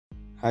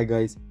Hi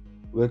guys,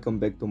 welcome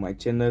back to my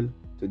channel.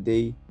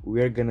 Today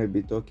we are gonna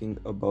be talking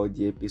about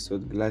the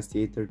episode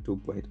Glaciator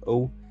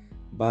 2.0,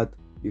 but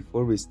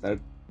before we start,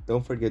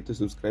 don't forget to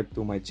subscribe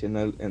to my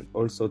channel and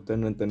also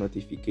turn on the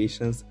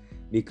notifications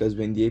because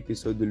when the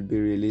episode will be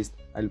released,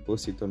 I'll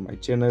post it on my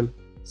channel.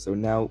 So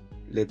now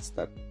let's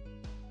start.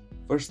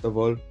 First of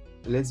all,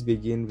 let's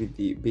begin with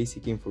the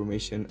basic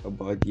information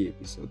about the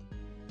episode.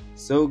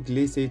 So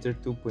Glaciator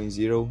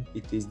 2.0,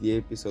 it is the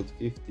episode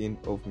 15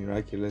 of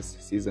Miraculous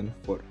Season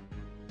 4.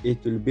 It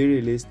will be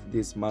released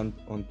this month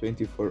on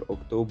 24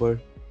 October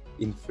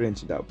in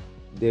French dub.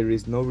 There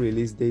is no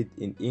release date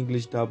in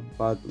English dub,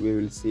 but we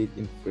will see it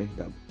in French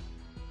dub.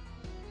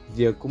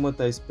 The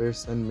akumatized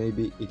person,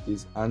 maybe it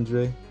is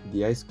Andre,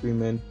 the ice cream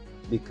man,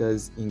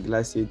 because in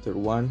Glaciator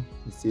 1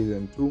 in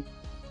Season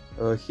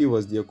 2, he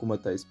was the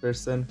akumatized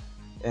person,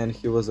 and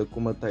he was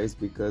akumatized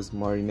because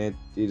Marinette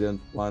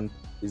didn't want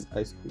his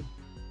ice cream.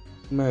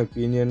 In my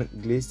opinion,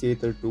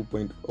 Glaciator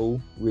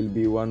 2.0 will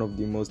be one of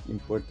the most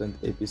important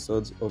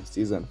episodes of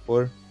Season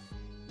 4,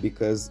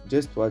 because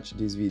just watch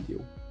this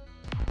video.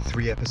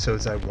 3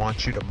 episodes I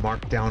want you to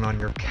mark down on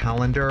your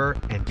calendar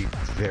and be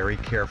very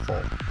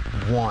careful.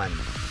 1.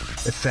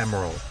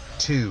 Ephemeral.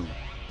 2.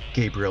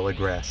 Gabriel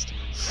Agreste.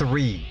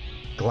 3.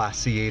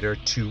 Glaciator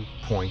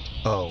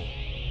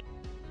 2.0.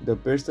 The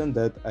person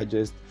that I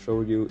just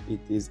showed you, it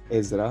is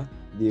Ezra,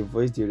 the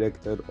voice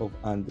director of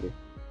Andre.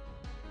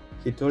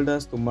 He told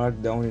us to mark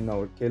down in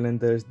our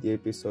calendars the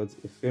episode's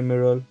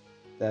Ephemeral,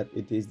 that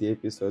it is the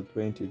episode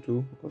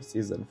 22 of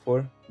Season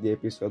 4, the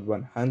episode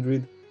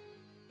 100,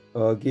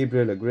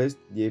 Gabriel Agreste,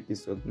 the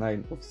episode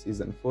 9 of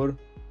Season 4,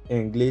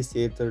 and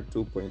Glaciator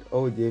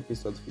 2.0, the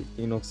episode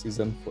 15 of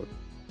Season 4.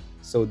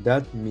 So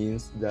that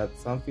means that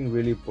something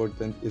really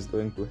important is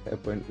going to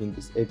happen in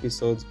these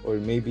episodes, or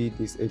maybe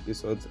these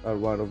episodes are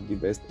one of the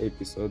best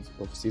episodes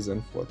of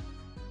Season 4.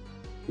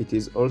 It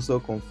is also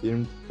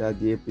confirmed that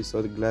the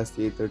episode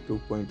Glaciator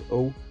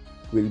 2.0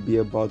 will be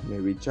about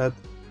Mary Chat,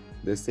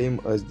 the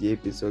same as the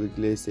episode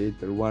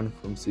Glaciator 1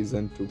 from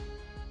Season 2.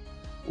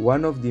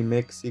 One of the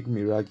Mexican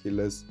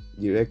Miraculous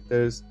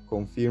directors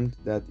confirmed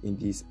that in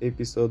this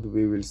episode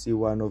we will see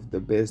one of the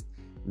best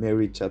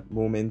Mary Chat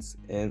moments,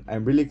 and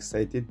I'm really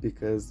excited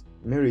because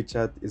Mary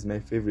Chat is my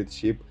favorite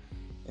ship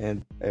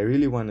and I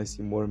really want to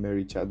see more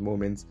Mary Chat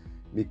moments,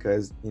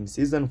 because in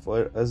Season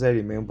 4, as I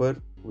remember,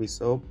 we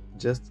saw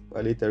just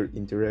a little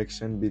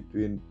interaction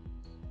between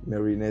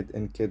Marinette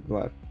and Cat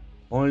Noir,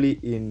 only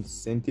in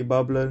Senti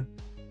Bubbler,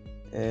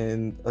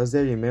 and as I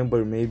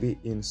remember maybe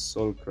in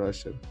Soul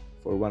Crusher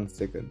for 1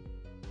 second.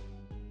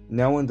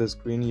 Now on the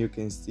screen you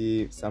can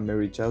see some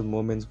Mary Chat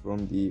moments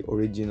from the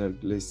original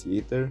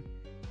Glaciator,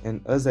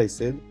 and as I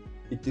said,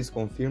 it is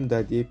confirmed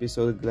that the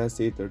episode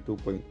Glaciator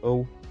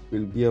 2.0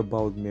 will be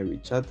about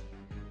Mary Chat,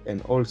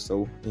 and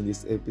also in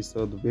this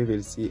episode we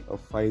will see a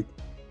fight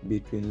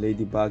between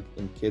Ladybug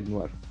and Cat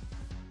Noir.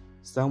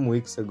 Some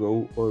weeks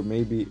ago, or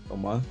maybe a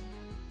month,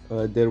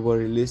 there were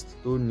released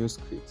 2 new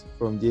scripts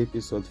from the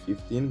episode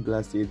 15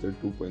 Glaciator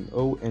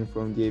 2.0 and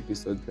from the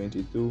episode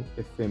 22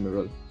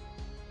 Ephemeral.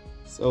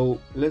 So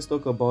let's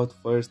talk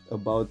first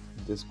about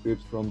the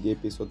script from the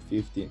episode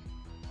 15.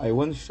 I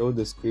won't show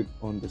the script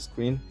on the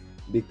screen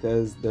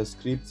because the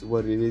scripts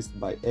were released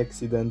by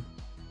accident,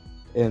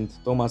 and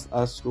Thomas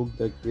Astruc,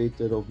 the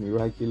creator of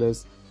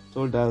Miraculous,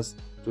 told us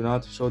to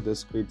not show the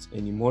scripts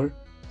anymore,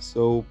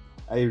 so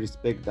I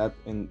respect that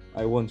and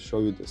I won't show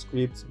you the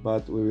scripts,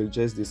 but we will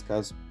just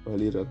discuss a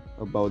little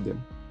about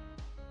them.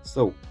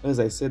 So, as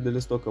I said,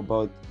 let's talk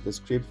about the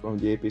script from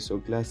the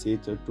episode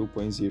Glaciator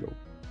 2.0.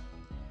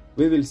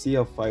 We will see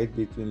a fight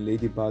between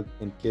Ladybug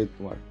and Cat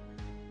Noir.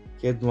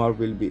 Cat Noir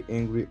will be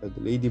angry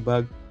at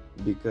Ladybug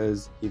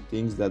because he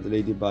thinks that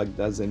Ladybug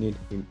doesn't need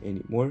him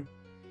anymore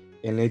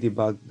and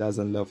Ladybug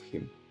doesn't love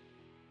him.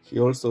 He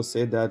also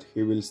said that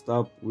he will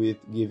stop with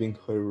giving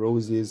her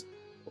roses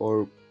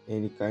or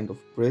any kind of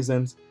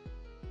presents,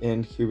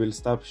 and he will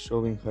stop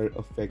showing her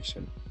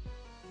affection.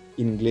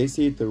 In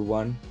Glaciator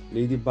 1,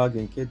 Ladybug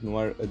and Cat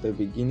Noir at the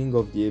beginning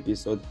of the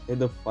episode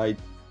had a fight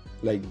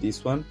like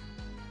this one,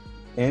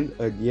 and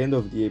at the end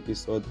of the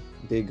episode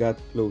they got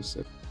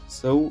closer.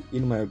 So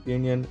in my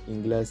opinion,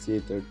 in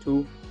Glaciator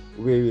 2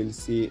 we will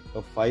see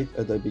a fight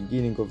at the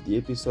beginning of the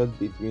episode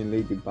between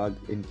Ladybug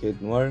and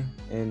Cat Noir,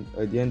 and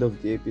at the end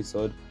of the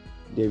episode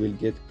they will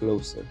get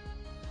closer.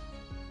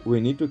 We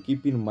need to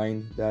keep in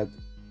mind that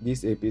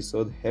this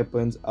episode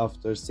happens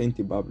after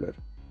Senti Bubbler,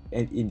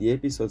 and in the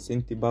episode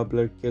Senti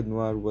Bubbler, Cat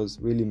Noir was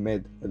really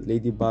mad at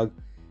Ladybug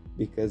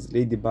because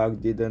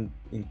Ladybug didn't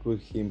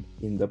include him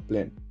in the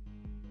plan.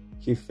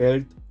 He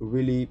felt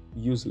really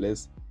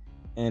useless,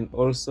 and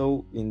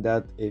also in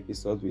that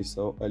episode we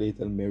saw a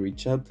little Mary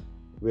Chat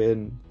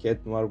when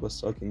Cat Noir was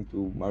talking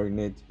to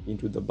Marinette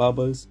into the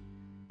bubbles,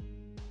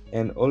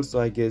 and also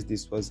I guess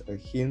this was a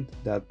hint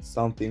that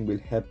something will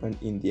happen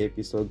in the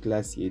episode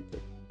Glaciator.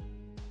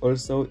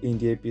 Also in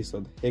the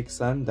episode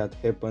Hexan that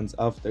happens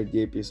after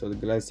the episode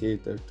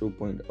Glaciator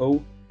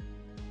 2.0,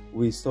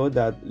 we saw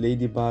that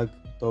Ladybug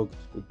talked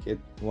to Cat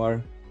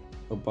Noir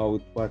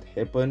about what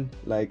happened,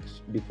 like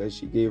because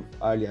she gave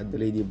Alia the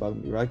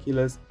Ladybug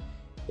Miraculous,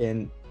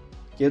 and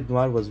Kid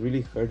Noir was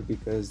really hurt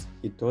because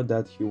he thought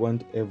that he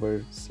won't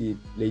ever see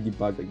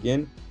Ladybug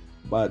again,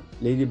 but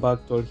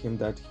Ladybug told him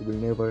that he will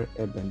never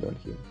abandon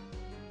him.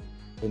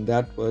 And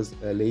that was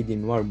a Lady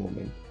Noir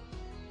moment.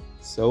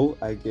 So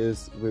I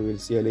guess we will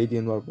see a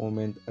Lady Noir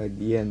moment at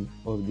the end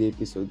of the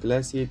episode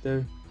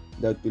Glaciator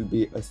that will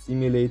be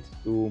assimilate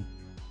to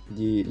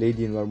the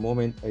Lady Noir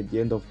moment at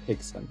the end of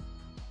Hexan.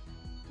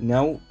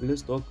 Now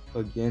let's talk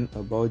again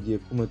about the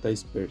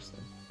akumatized person,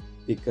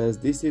 because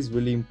this is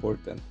really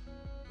important.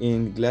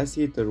 In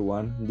Glaciator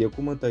 1, the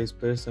akumatized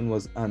person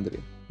was Andre,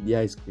 the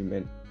ice cream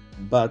man,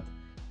 but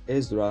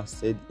Ezra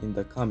said in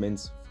the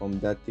comments from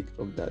that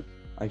TikTok that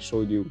I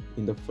showed you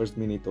in the first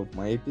minute of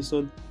my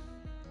episode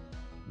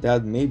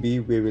that maybe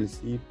we will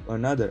see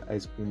another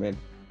ice cream man,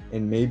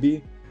 and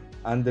maybe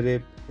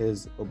Andre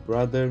has a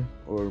brother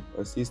or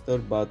a sister,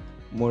 but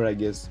more I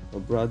guess a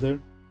brother,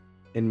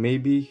 and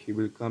maybe he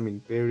will come in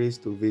Paris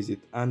to visit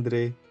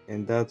Andre,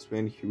 and that's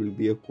when he will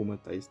be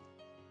akumatized.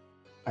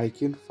 I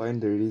can't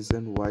find a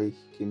reason why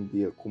he can be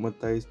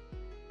akumatized.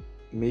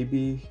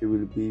 Maybe he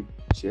will be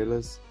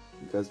jealous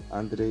because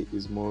Andre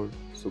is more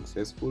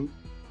successful,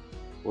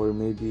 or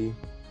maybe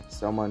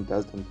someone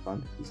doesn't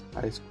want his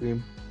ice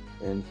cream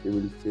and he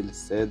will feel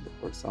sad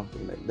or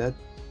something like that.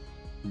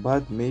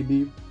 But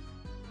maybe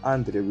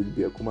Andre will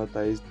be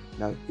akumatized,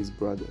 not his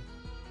brother.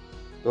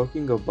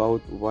 Talking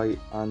about why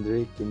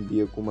Andre can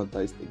be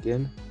akumatized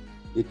again,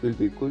 it will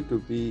be cool to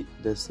be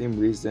the same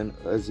reason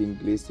as in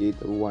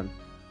Glaciator 1.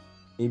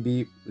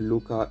 Maybe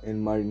Luca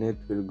and Marinette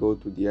will go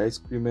to the ice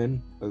cream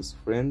man as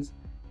friends,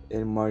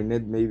 and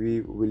Marinette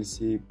maybe will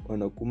see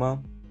an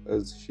Akuma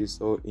as she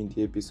saw in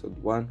the episode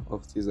 1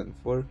 of season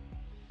 4,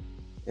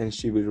 and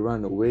she will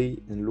run away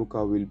and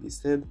Luca will be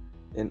sad,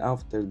 and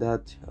after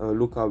that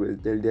Luca will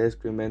tell the ice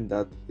cream man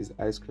that his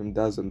ice cream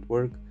doesn't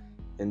work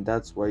and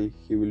that's why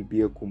he will be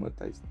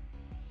akumatized.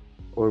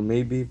 Or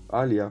maybe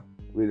Alia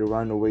will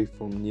run away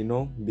from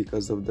Nino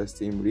because of the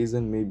same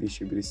reason. Maybe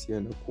she will see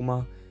an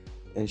Akuma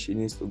and she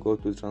needs to go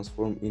to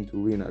transform into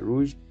Rina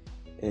Rouge,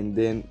 and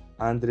then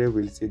Andre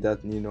will see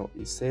that Nino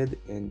is sad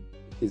and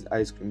his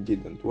ice cream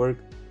didn't work,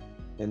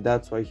 and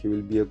that's why he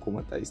will be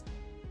akumatized.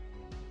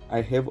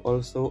 I have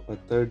also a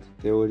third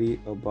theory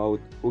about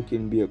who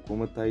can be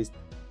akumatized,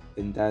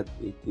 and that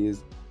it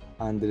is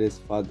Andre's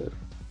father.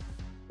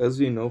 As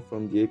we know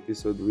from the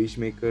episode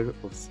Wishmaker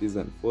of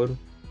season 4,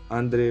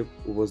 Andre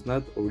was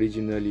not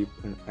originally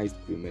an ice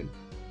cream man.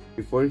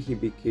 Before he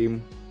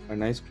became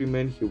an ice cream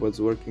man, he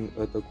was working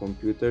at a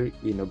computer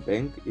in a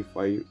bank, if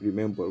I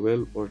remember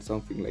well, or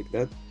something like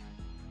that.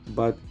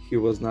 But he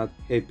was not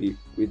happy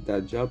with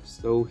that job,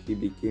 so he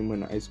became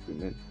an ice cream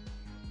man.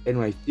 And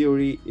my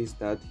theory is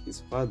that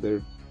his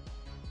father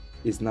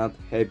is not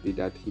happy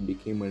that he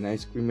became an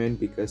ice cream man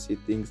because he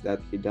thinks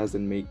that he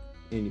doesn't make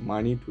any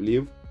money to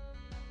live,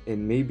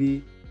 and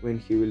maybe when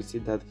he will see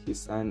that his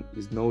son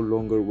is no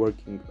longer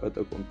working at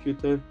a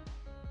computer,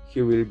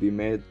 he will be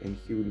mad and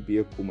he will be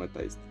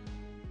akumatized.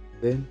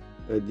 Then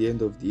at the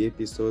end of the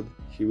episode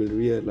he will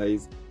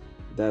realize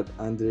that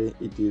Andre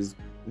it is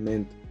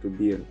meant to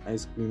be an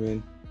ice cream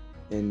man,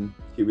 and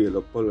he will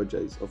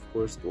apologize of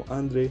course to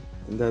Andre,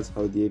 and that's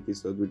how the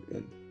episode will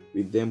end,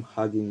 with them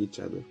hugging each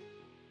other.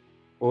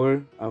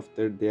 Or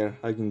after they are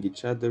hugging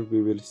each other,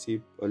 we will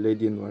see a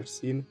Lady Noir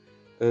scene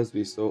as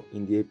we saw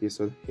in the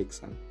episode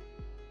Hexan.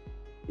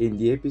 In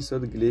the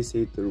episode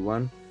Glaciator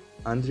 1,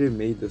 Andre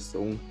made a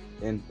song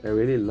and I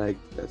really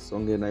liked that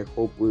song, and I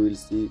hope we will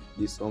see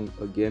this song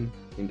again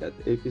in that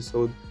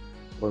episode,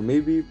 or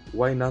maybe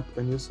why not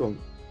a new song.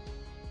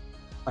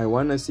 I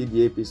wanna see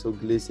the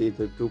episode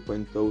Glaciator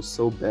 2.0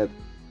 so bad.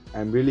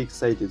 I'm really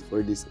excited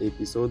for this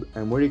episode.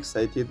 I'm more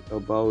excited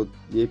about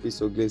the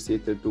episode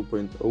Glaciator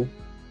 2.0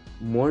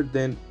 more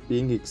than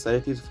being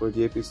excited for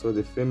the episode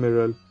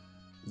Ephemeral,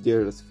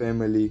 Dearest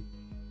Family,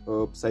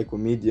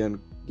 Psychomedian,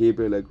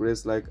 Gabriel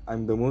Agreste. Like,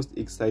 I'm the most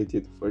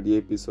excited for the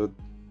episode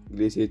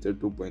Glaciator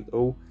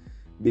 2.0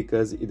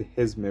 because it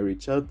has Mary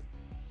Chat,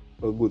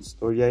 a good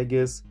story I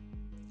guess,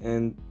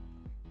 and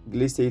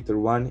Glaciator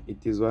 1 it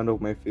is one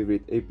of my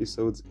favorite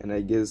episodes, and I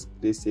guess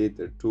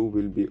Glaciator 2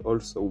 will be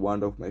also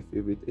one of my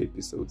favorite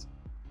episodes.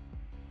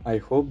 I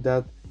hope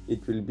that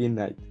it will be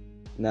night,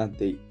 not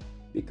day,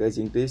 because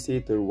in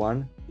Glaciator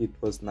 1 it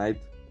was night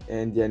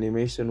and the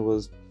animation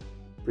was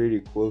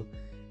pretty cool,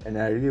 and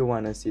I really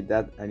want to see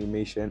that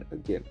animation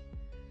again.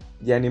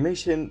 The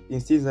animation in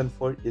season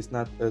 4 is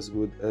not as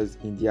good as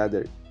in the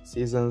other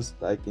seasons,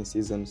 like in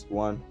seasons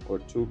 1 or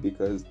 2,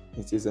 because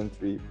in season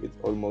 3 it's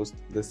almost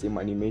the same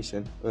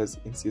animation as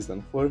in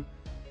season 4,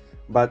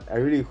 but I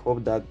really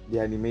hope that they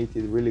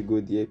animated really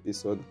good the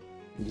episode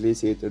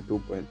Glaciator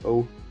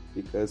 2.0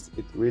 because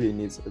it really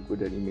needs a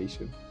good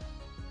animation.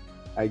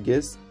 I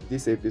guess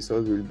this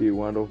episode will be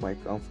one of my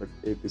comfort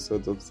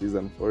episodes of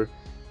season 4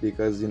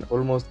 because in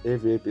almost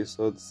every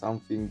episode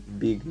something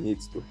big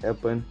needs to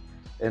happen,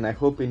 and I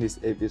hope in this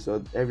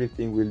episode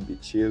everything will be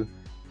chill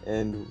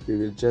and we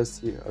will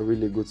just see a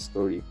really good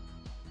story.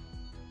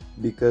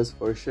 because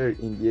for sure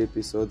in the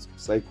episodes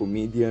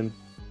Psychomedian,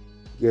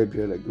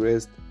 Gabriel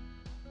Agrest,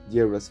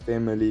 Diarra's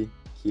family,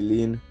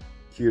 Kilin,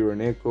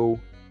 Kuroneko,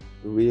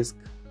 Risk,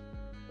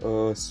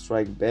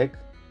 Strike Back,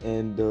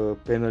 and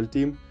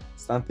Penalty,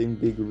 something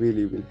big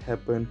really will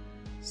happen.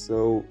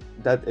 So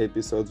that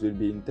episode will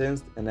be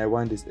intense and I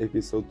want this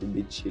episode to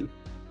be chill.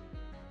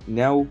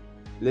 Now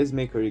let's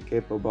make a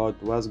recap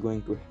about what's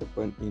going to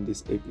happen in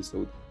this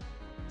episode.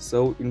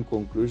 So in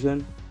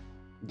conclusion,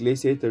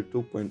 Glaciator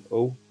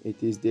 2.0,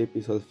 it is the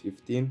episode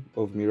 15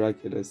 of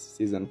Miraculous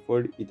season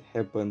 4. It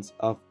happens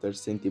after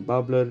Senti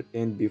Bubbler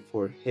and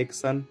before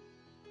Hexan.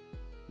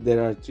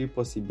 There are 3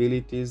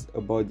 possibilities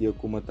about the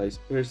akumatized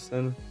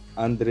person: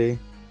 Andre,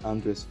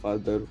 Andre's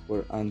father,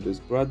 or Andre's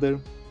brother.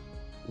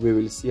 We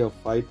will see a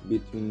fight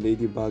between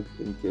Ladybug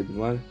and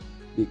Noir,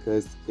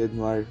 because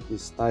Noir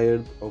is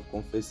tired of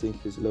confessing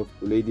his love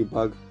to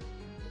Ladybug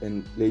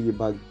and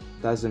Ladybug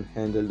doesn't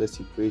handle the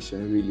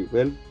situation really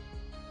well.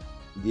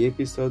 The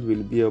episode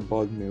will be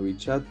about Mary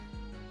Chat,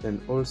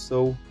 and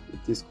also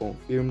it is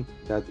confirmed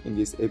that in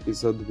this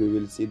episode we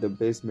will see the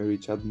best Mary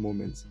Chat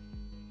moments.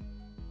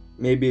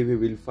 Maybe we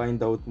will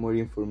find out more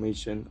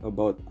information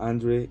about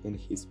Andre and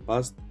his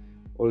past,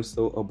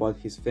 also about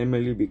his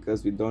family,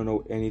 because we don't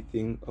know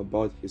anything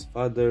about his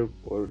father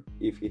or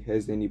if he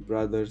has any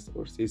brothers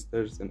or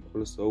sisters, and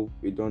also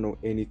we don't know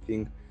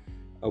anything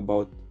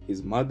about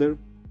his mother.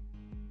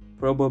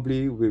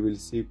 Probably we will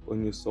see a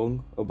new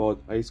song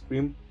about ice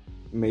cream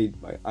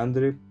made by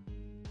Andre,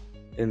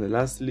 and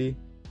lastly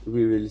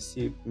we will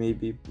see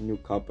maybe new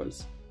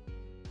couples.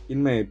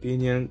 In my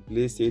opinion,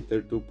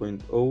 Glaciator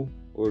 2.0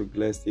 or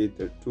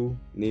Glaciator 2,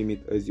 name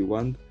it as you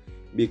want,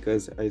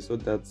 because I saw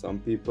that some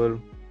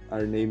people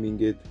are naming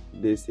it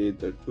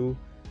Glaciator 2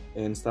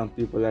 and some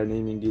people are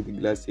naming it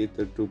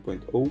Glaciator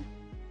 2.0,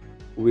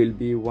 will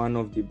be one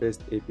of the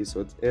best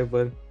episodes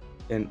ever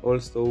and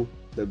also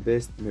the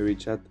best Mary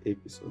Chat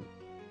episode.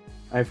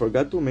 I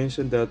forgot to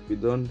mention that we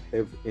don't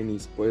have any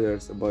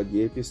spoilers about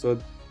the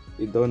episode.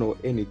 We don't know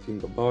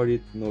anything about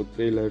it, no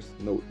trailers,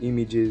 no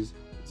images,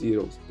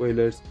 zero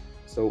spoilers,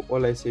 so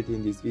all I said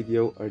in this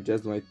video are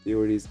just my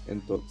theories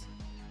and thoughts.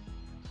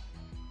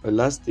 A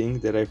last thing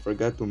that I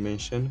forgot to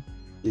mention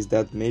is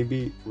that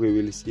maybe we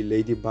will see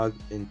Ladybug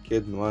and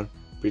Noir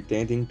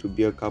pretending to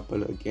be a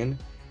couple again,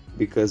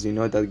 because we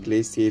know that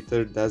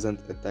Glaciator doesn't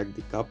attack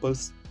the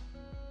couples,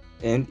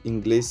 and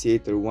in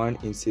Glaciator 1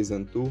 in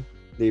season 2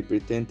 they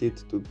pretended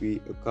to be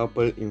a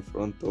couple in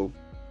front of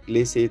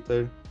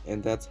Glaciator,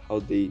 and that's how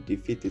they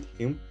defeated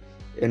him.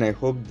 And I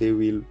hope they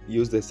will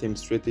use the same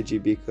strategy,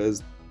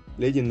 because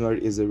Lady Noir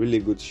is a really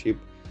good ship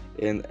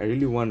and I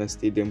really want to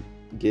see them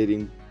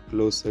getting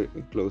closer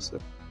and closer.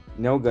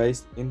 Now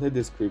guys, in the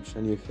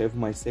description you have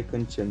my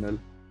second channel,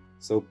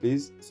 so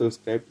please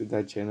subscribe to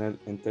that channel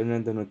and turn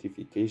on the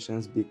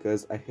notifications,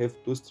 because I have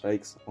 2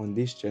 strikes on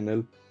this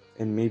channel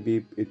and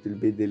maybe it will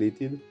be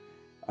deleted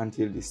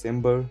until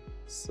December.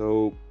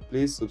 So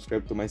please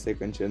subscribe to my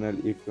second channel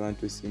if you want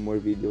to see more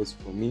videos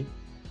from me,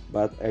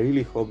 but I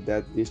really hope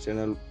that this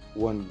channel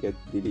won't get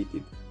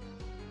deleted.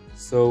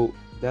 So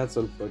that's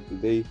all for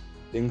today.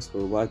 Thanks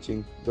for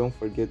watching. Don't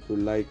forget to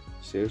like,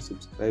 share,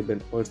 subscribe,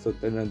 and also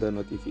turn on the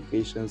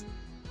notifications,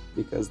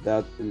 because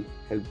that will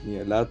help me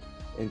a lot.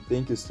 And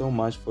thank you so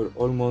much for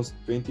almost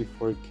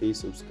 24k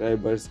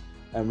subscribers.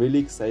 I'm really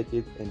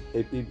excited and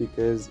happy,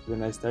 because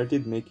when I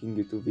started making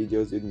YouTube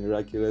videos with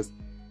Miraculous,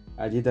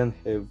 I didn't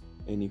have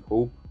any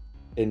hope,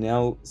 and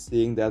now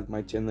seeing that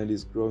my channel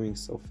is growing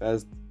so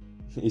fast,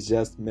 it's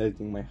just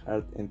melting my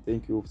heart, and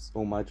thank you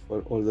so much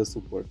for all the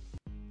support.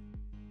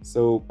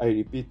 So I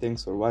repeat,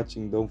 thanks for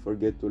watching. Don't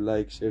forget to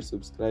like, share,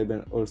 subscribe,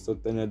 and also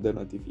turn on the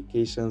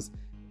notifications,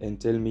 and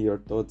tell me your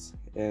thoughts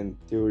and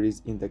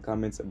theories in the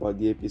comments about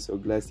the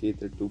episode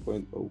Glaciator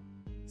 2.0.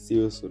 See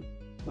you soon.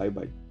 Bye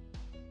bye.